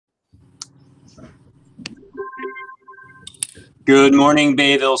Good morning,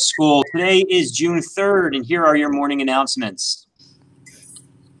 Bayville School. Today is June 3rd, and here are your morning announcements.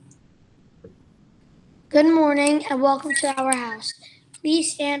 Good morning and welcome to our house.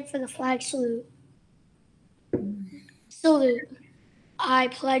 Please stand for the flag salute. Salute. I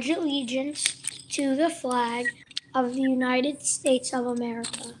pledge allegiance to the flag of the United States of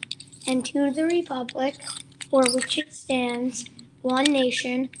America and to the republic for which it stands, one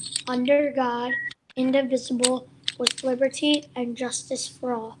nation, under God, indivisible, with liberty and justice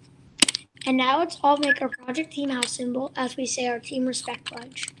for all. And now let's all make our Project Team House symbol as we say our Team Respect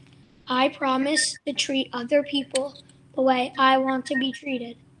Pledge. I promise to treat other people the way I want to be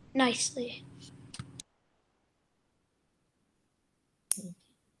treated, nicely.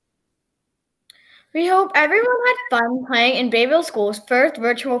 We hope everyone had fun playing in Bayville School's first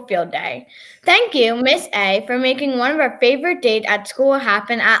virtual field day. Thank you, Miss A, for making one of our favorite days at school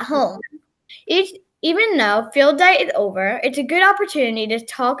happen at home. Even though field day is over, it's a good opportunity to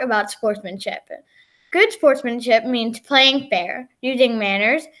talk about sportsmanship. Good sportsmanship means playing fair, using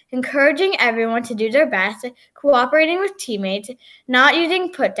manners, encouraging everyone to do their best, cooperating with teammates, not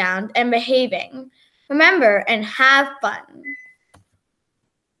using put-downs, and behaving. Remember and have fun.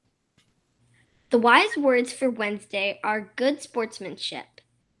 The wise words for Wednesday are good sportsmanship.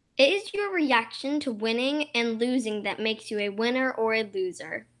 It is your reaction to winning and losing that makes you a winner or a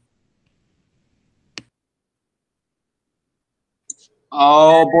loser.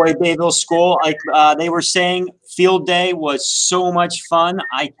 Oh boy, Bayville School, they were saying field day was so much fun.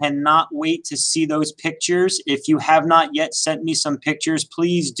 I cannot wait to see those pictures. If you have not yet sent me some pictures,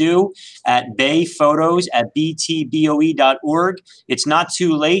 please do at bayphotos@btboe.org. It's not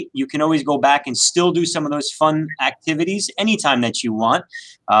too late. You can always go back and still do some of those fun activities anytime that you want.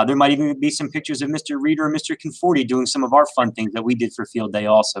 There might even be some pictures of Mr. Reeder and Mr. Conforti doing some of our fun things that we did for field day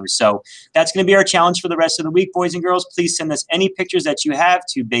also. So that's going to be our challenge for the rest of the week, boys and girls. Please send us any pictures that you have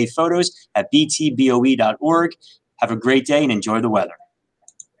to bayphotos@btboe.org. Have a great day and enjoy the weather.